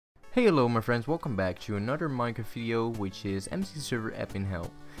Hey, hello my friends, welcome back to another Minecraft video, which is MC Server Admin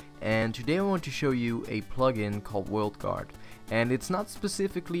Help. And today I want to show you a plugin called WorldGuard. And it's not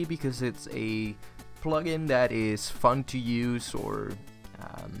specifically because it's a plugin that is fun to use or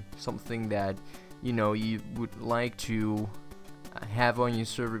something that you would like to have on your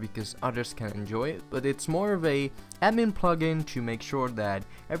server because others can enjoy it, but it's more of a admin plugin to make sure that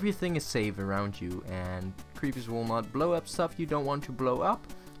everything is safe around you and creepers will not blow up stuff you don't want to blow up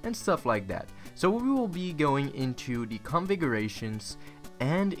and stuff like that. So we will be going into the configurations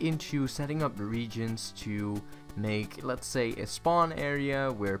and into setting up regions to make, let's say, a spawn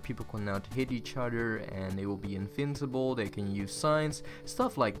area where people cannot hit each other and they will be invincible, they can use signs,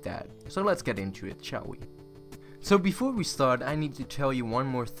 stuff like that. So let's get into it, shall we? So before we start, I need to tell you one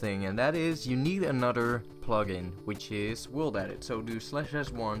more thing, and that is you need another plugin, which is WorldEdit. So do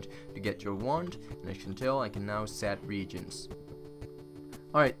 /s wand to get your wand, and as you can tell, I can now set regions.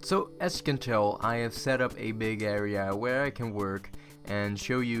 Alright, so as you can tell, I have set up a big area where I can work and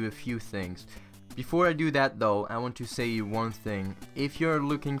show you a few things. Before I do that though, I want to say you one thing. If you're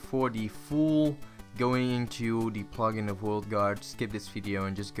looking for the full going into the plugin of WorldGuard, skip this video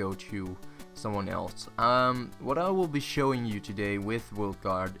and just go to someone else. What I will be showing you today with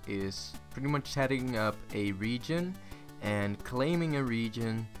WorldGuard is pretty much setting up a region and claiming a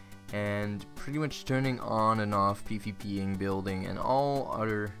region and pretty much turning on and off PvPing, building, and all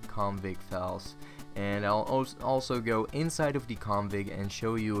other config files. And I'll also go inside of the config and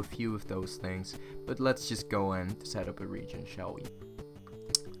show you a few of those things, but let's just go and set up a region, shall we?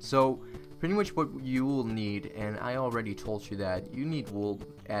 So pretty much what you will need, and I already told you that, you need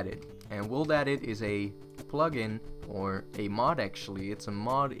WorldEdit. And WorldEdit is a plugin, or a mod actually. It's a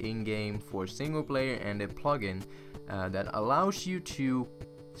mod in-game for single player and a plugin that allows you to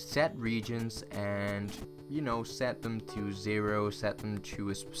set regions and set them to 0, set them to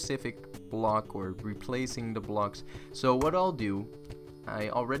a specific block or replacing the blocks. So what I'll do, I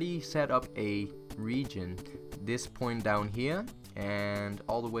already set up a region, this point down here and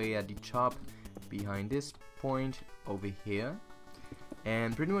all the way at the top behind this point over here.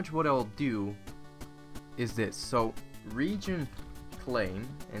 And pretty much what I'll do is this. So region claim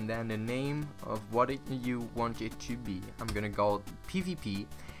and then the name of what you want it to be. I'm gonna call it PvP,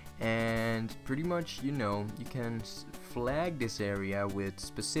 and pretty much you can flag this area with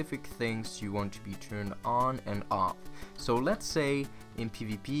specific things you want to be turned on and off. So let's say in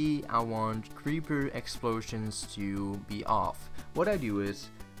PvP I want creeper explosions to be off. What I do is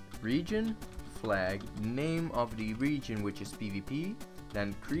region flag name of the region, which is PvP,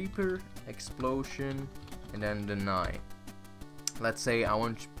 then creeper explosion, and then deny. Let's say I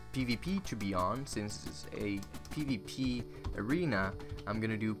want PvP to be on. Since it's a PvP arena, I'm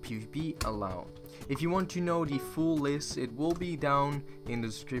gonna do PvP allow. If you want to know the full list, it will be down in the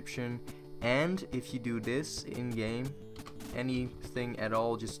description, and if you do this in game, anything at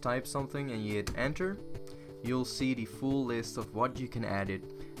all, just type something and you hit enter, you'll see the full list of what you can add it.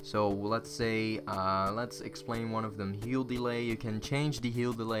 So let's say let's explain one of them, heal delay. You can change the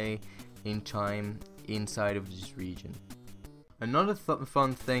heal delay in time inside of this region. Another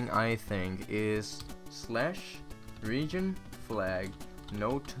fun thing I think is /region flag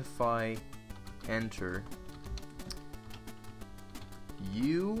notify enter.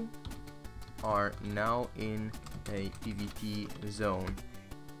 You are now in a PvP zone.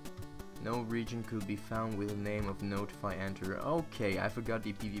 No region could be found with the name of notify enter. Okay, I forgot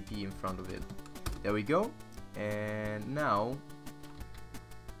the PvP in front of it. There we go. And now,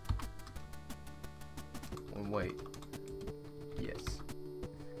 oh, wait. Yes.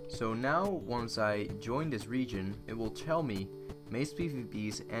 So now once I join this region, it will tell me Maze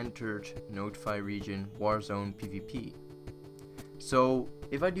PvPs entered notify region Warzone PvP. So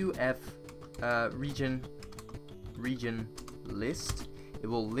if I do region list, it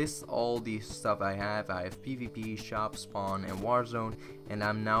will list all the stuff I have. I have PvP, shop, spawn, and Warzone, and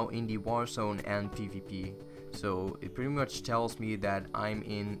I'm now in the Warzone and PvP. So it pretty much tells me that I'm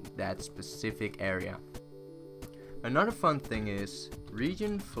in that specific area. Another fun thing is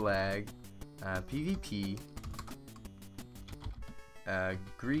region flag PvP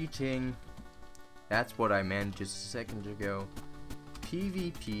greeting. That's what I meant just a second ago.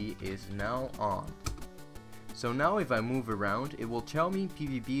 PvP is now on. So now if I move around, it will tell me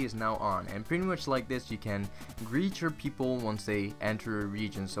PvP is now on, and pretty much like this you can greet your people once they enter a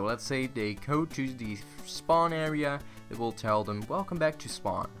region. So let's say they go to the spawn area, it will tell them welcome back to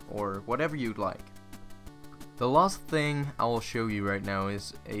spawn or whatever you'd like. The last thing I will show you right now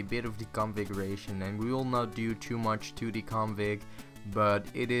is a bit of the configuration, and we will not do too much to the config, but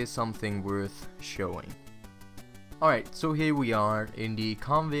it is something worth showing. Alright, so here we are in the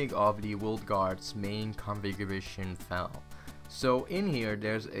config of the WorldGuard's main configuration file. So in here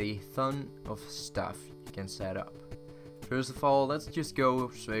there's a ton of stuff you can set up. First of all, let's just go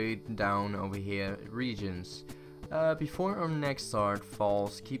straight down over here, regions. Before our next start,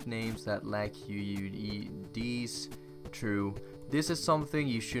 false, keep names that lack UUIDs true. This is something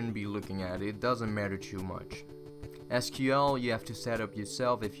you shouldn't be looking at, it doesn't matter too much. SQL you have to set up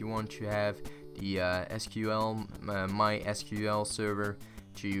yourself if you want to have the SQL, MySQL server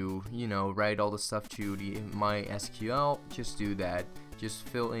to, you know, write all the stuff to the MySQL. Just do that, just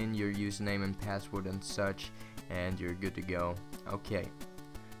fill in your username and password and such, and you're good to go. Okay,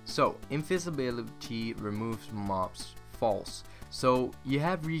 so invisibility removes mobs, false. So you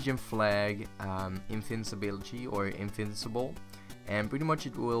have regen flag, invincibility or invincible, and pretty much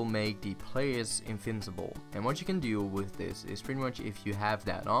it will make the players invincible. And what you can do with this is pretty much, if you have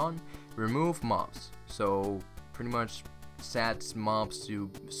that on, remove mobs. So pretty much sets mobs to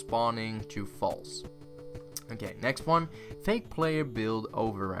spawning to false. Okay, next one, fake player build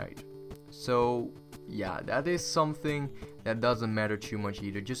override. So yeah, that is something that doesn't matter too much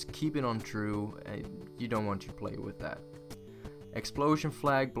either, just keep it on true, you don't want to play with that. Explosion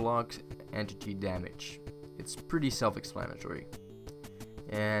flag blocks entity damage. It's pretty self-explanatory.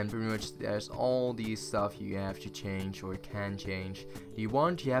 And pretty much there's all these stuff you have to change or can change. The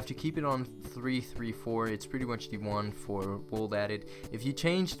one you have to keep it on 334. It's pretty much the one for world added. If you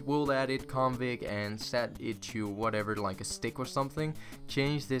changed world added config and set it to whatever, like a stick or something,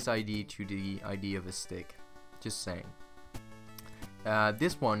 change this ID to the ID of a stick. Just saying.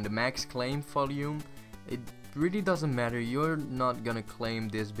 This one, the max claim volume, it really doesn't matter. You're not gonna claim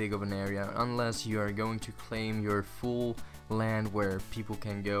this big of an area unless you are going to claim your full land where people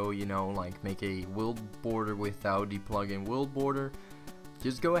can go, you know, like make a world border without the plugin world border.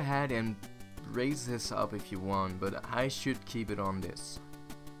 Just go ahead and raise this up if you want, but I should keep it on this.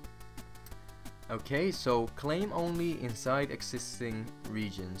 Okay, so claim only inside existing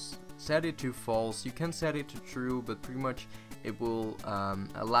regions. Set it to false. You can set it to true, but pretty much it will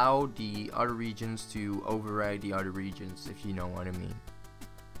allow the other regions to override the other regions, if you know what I mean.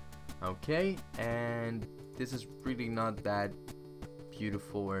 Okay, and this is really not that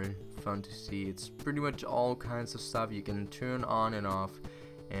beautiful or fun to see. It's pretty much all kinds of stuff you can turn on and off,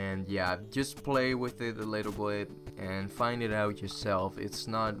 and yeah, just play with it a little bit and find it out yourself. It's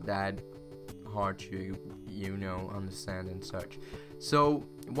not that hard to, you know, understand and such. So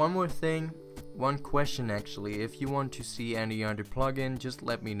one more thing, one question actually, if you want to see any other plugin, just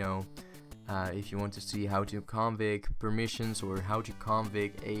let me know. If you want to see how to config permissions or how to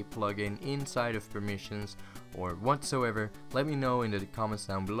config a plugin inside of permissions or whatsoever, let me know in the comments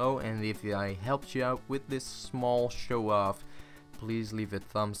down below. And if I helped you out with this small show off, please leave a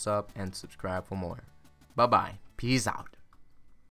thumbs up and subscribe for more. Bye bye, peace out.